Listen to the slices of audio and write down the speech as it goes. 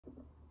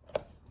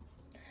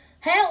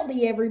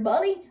Howdy,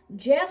 everybody.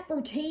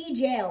 Jasper T.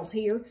 Jowls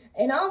here,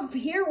 and I'm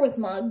here with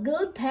my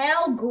good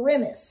pal,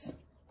 Grimace.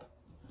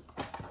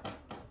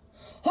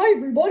 Hi,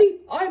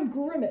 everybody. I'm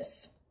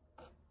Grimace.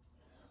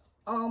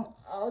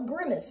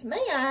 Grimace,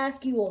 may I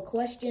ask you a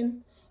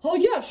question? Oh,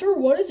 yeah, sure.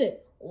 What is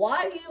it?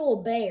 Why are you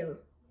a bear?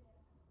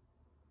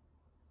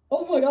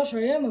 Oh, my gosh, I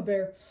am a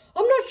bear.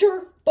 I'm not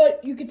sure, but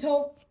you can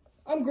tell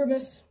I'm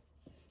Grimace.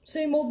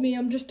 Same old me.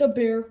 I'm just a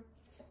bear.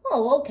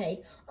 Oh,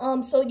 okay.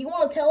 So you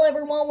want to tell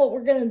everyone what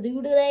we're going to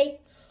do today?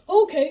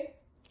 Okay.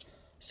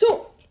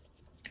 So,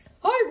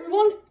 hi,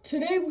 everyone.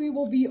 Today we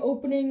will be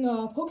opening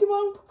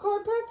Pokemon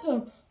card packs.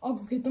 I'll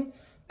go get them.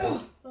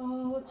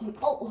 Let's see.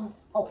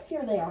 Oh,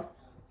 here they are.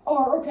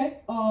 Oh, okay.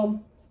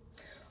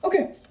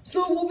 Okay.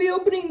 So we'll be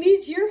opening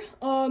these here.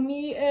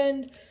 Me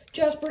and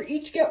Jasper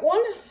each get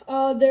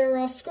one.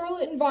 They're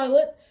Scarlet and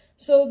Violet.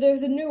 So they're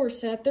the newer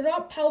set. They're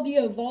not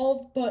Paldea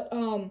Evolved, but,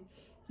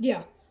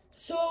 yeah.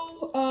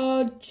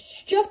 So,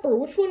 Jasper,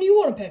 which one do you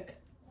want to pick?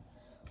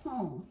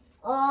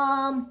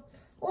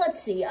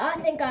 Let's see. I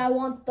think I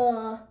want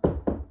the...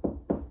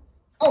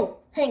 Oh,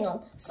 hang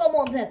on.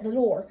 Someone's at the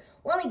door.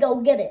 Let me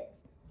go get it.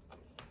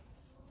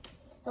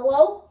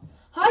 Hello?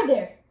 Hi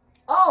there.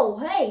 Oh,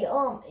 hey,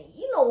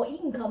 you know what? You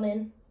can come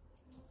in.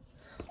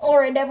 All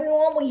right,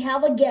 everyone, we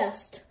have a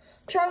guest.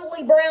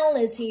 Charlie Brown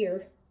is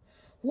here.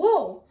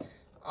 Whoa.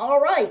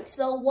 All right,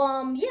 so,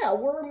 yeah,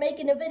 we're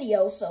making a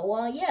video,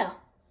 so, yeah.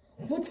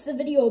 What's the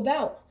video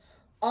about?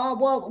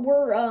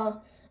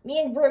 Well, me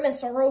and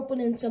Grimace are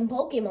opening some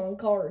Pokemon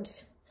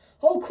cards.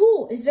 Oh,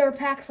 cool. Is there a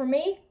pack for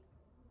me?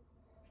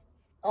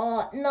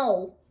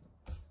 No.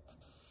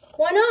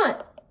 Why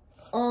not?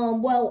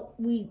 Well,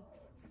 we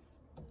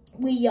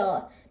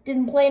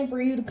didn't plan for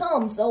you to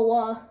come, so,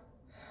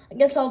 I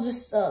guess I'll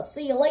just,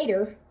 see you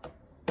later.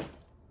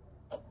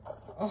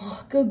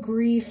 Oh, good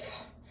grief.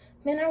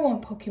 Man, I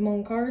want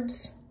Pokemon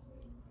cards.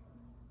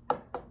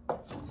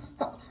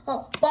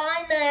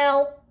 Bye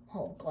now.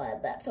 Oh,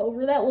 glad that's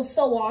over. That was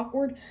so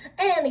awkward.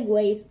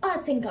 Anyways, I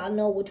think I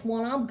know which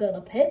one I'm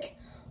gonna pick.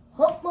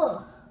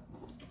 I'll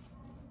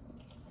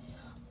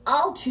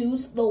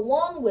choose the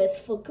one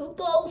with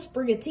Fukuko,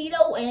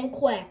 Sprigatito, and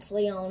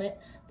Quaxley on it.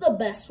 The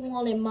best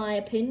one, in my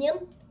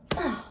opinion.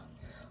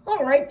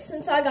 Alright,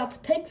 since I got to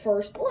pick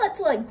first, let's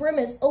let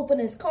Grimace open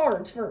his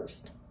cards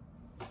first.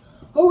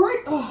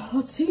 Alright,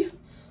 let's see.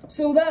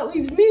 So that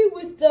leaves me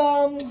with,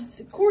 let's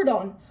see,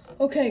 Cordon.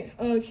 Okay,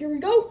 here we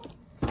go.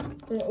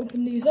 Gonna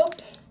open these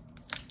up.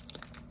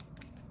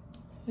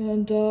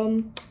 And,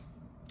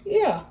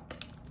 yeah.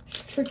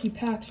 Tricky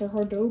packs are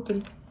hard to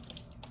open.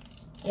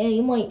 Yeah,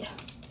 you might.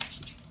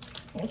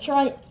 I'll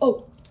try it.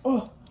 Oh,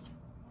 I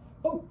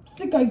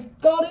think I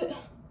got it.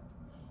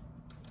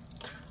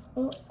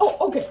 Oh,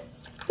 okay.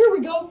 Here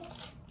we go.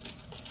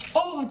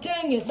 Oh,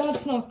 dang it.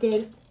 That's not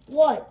good.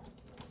 What?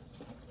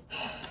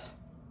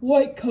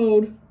 White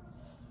code.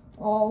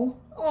 Oh,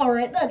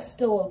 alright. That's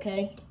still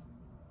okay.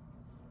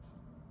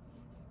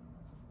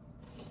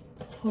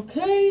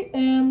 Okay,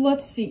 and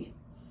let's see.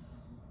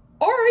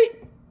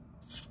 Alright.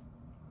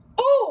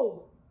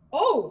 Oh,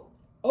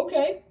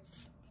 okay.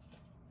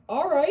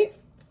 Alright.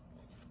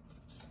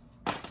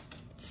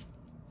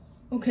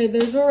 Okay,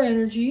 there's our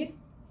energy.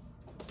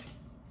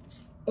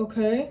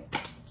 Okay.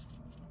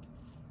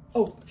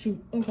 Oh, shoot.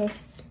 Okay.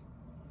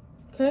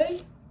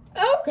 Okay.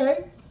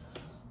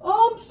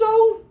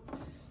 So,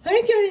 I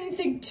didn't get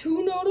anything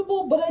too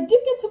notable, but I did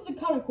get something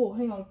kind of cool.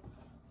 Hang on.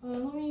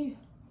 Let me...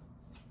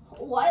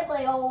 Why are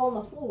they all on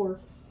the floor?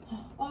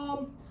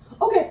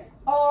 Okay.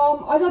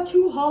 I got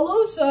two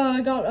hollows.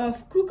 I got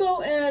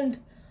Fukuko and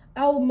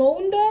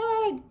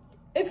Almonda,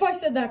 if I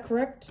said that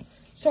correct.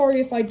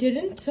 Sorry if I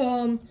didn't.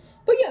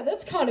 But yeah,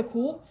 that's kind of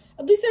cool.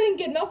 At least I didn't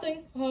get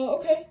nothing.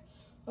 Okay.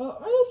 I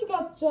also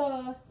got,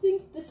 I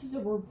think this is a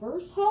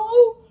reverse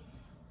hollow.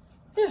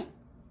 Yeah.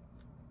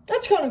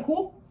 That's kind of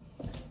cool.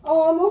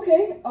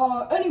 Okay.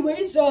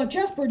 Anyways,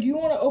 Jasper, do you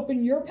want to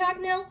open your pack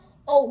now?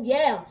 Oh,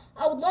 yeah.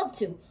 I would love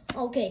to.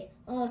 Okay.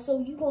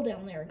 So you go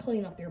down there and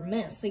clean up your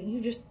mess. So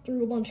you just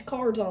threw a bunch of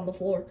cards on the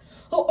floor.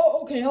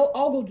 Oh, okay.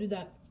 I'll go do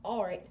that.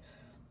 All right.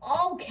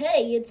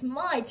 Okay, it's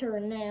my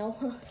turn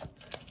now.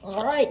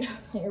 All right.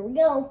 Here we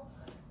go.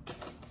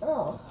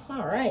 Oh,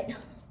 all right.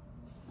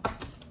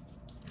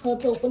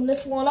 Let's open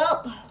this one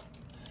up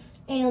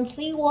and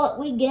see what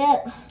we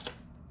get.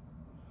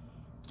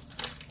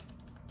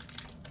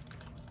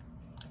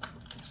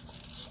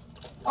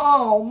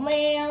 Oh,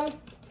 man.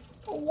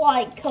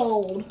 White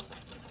code.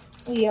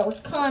 We are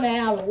kind of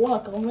out of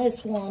luck on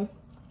this one.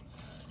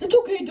 It's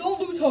okay.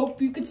 Don't lose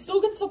hope. You can still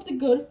get something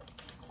good.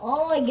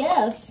 Oh, I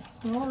guess.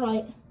 All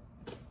right.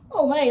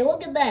 Oh, hey,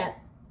 look at that.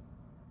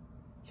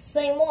 It's the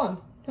same one.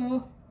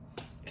 Huh?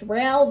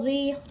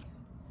 Drowsy.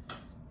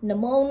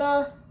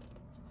 Nimona.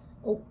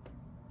 Oh.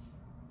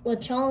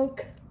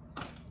 Lechonk.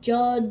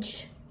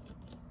 Judge.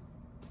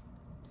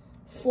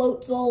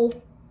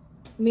 Floatzel.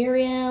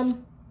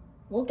 Miriam.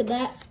 Look at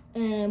that.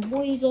 And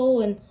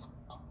Weasel and...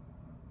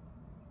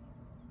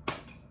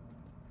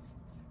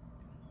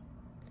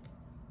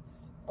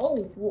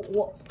 Oh,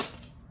 what?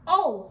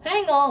 Oh,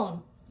 hang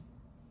on.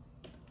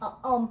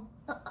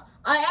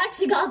 I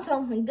actually got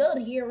something good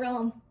here.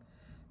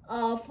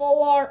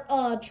 For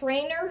our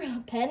trainer,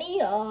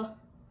 Penny.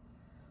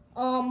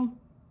 I'm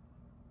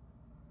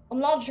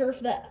not sure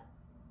if that.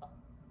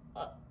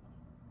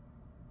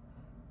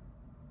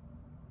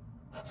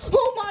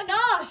 Oh my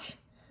gosh,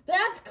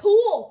 that's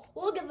cool.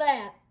 Look at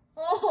that.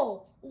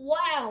 Oh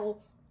wow.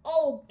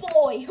 Oh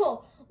boy.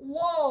 Oh,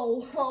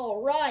 whoa.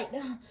 All right,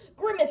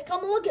 Grimace,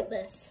 come look at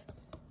this.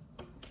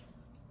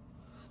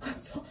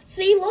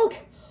 See, look.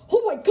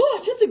 Oh my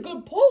gosh, that's a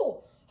good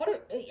pull. I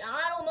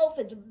don't know if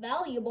it's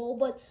valuable,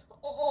 but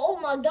oh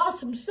my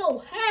gosh, I'm so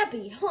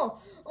happy, huh?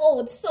 Oh,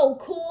 it's so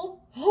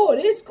cool. Oh,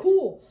 it is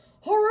cool.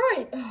 All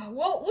right.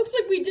 Well, it looks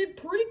like we did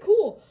pretty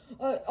cool.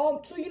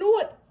 So you know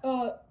what?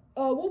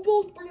 We'll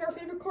both bring our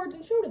favorite cards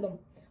and show to them.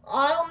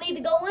 I don't need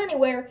to go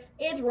anywhere.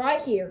 It's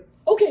right here.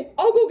 Okay,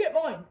 I'll go get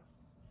mine.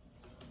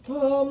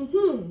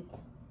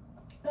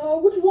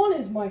 Which one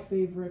is my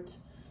favorite?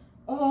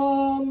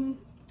 No,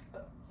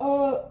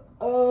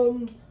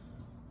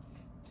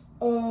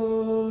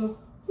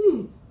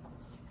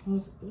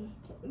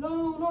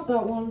 not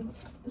that one.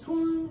 This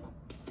one.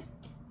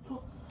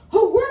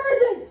 Oh, where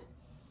is it?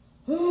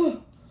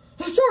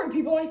 Sorry,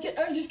 people. I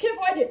just can't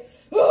find it.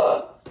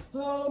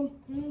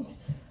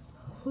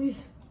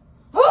 Please.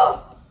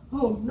 Oh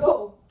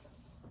no.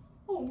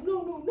 Oh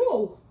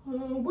no.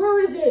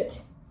 Where is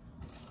it?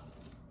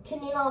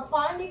 Can you not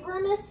find it,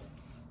 Grimace?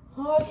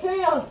 I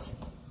can't.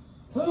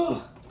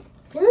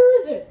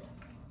 Where is it?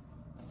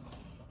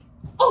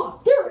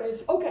 Oh, there it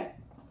is. Okay.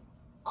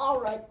 All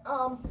right.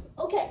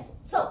 Okay.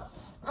 So,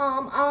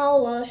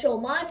 I'll show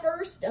mine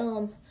first.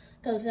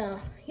 Cause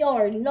you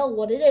already know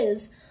what it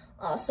is.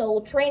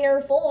 So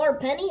trainer full art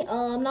Penny.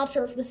 I'm not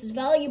sure if this is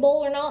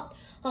valuable or not.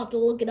 I'll have to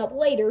look it up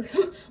later.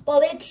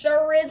 But it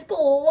sure is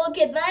cool. Look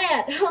at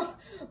that.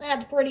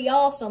 That's pretty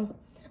awesome.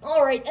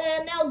 All right,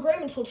 and now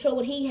Grimace will show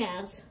what he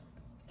has.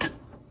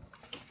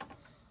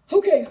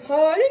 Okay,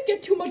 I didn't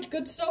get too much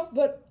good stuff,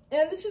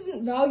 and this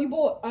isn't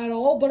valuable at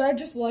all, but I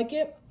just like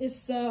it.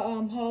 It's the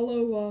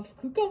hollow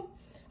Fukuko.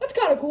 That's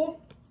kind of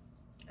cool.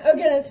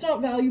 Again, it's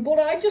not valuable,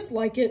 I just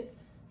like it.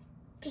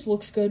 Just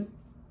looks good.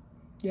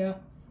 Yeah.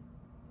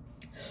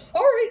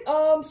 All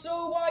right,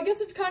 so I guess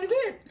it's kind of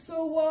it.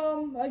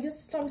 So I guess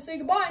it's time to say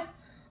goodbye.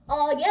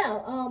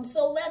 Yeah,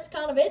 so that's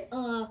kind of it.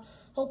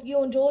 Hope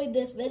you enjoyed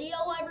this video,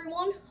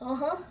 everyone.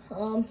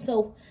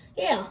 So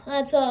yeah,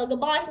 that's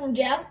goodbye from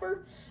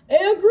Jasper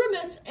and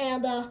Grimace,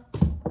 and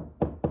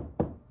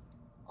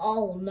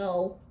oh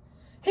no.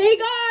 Hey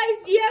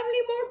guys, do you have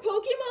any more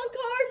Pokemon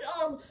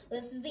cards?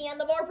 This is the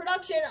end of our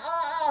production.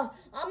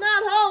 I'm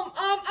not home.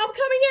 I'm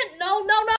coming in. No.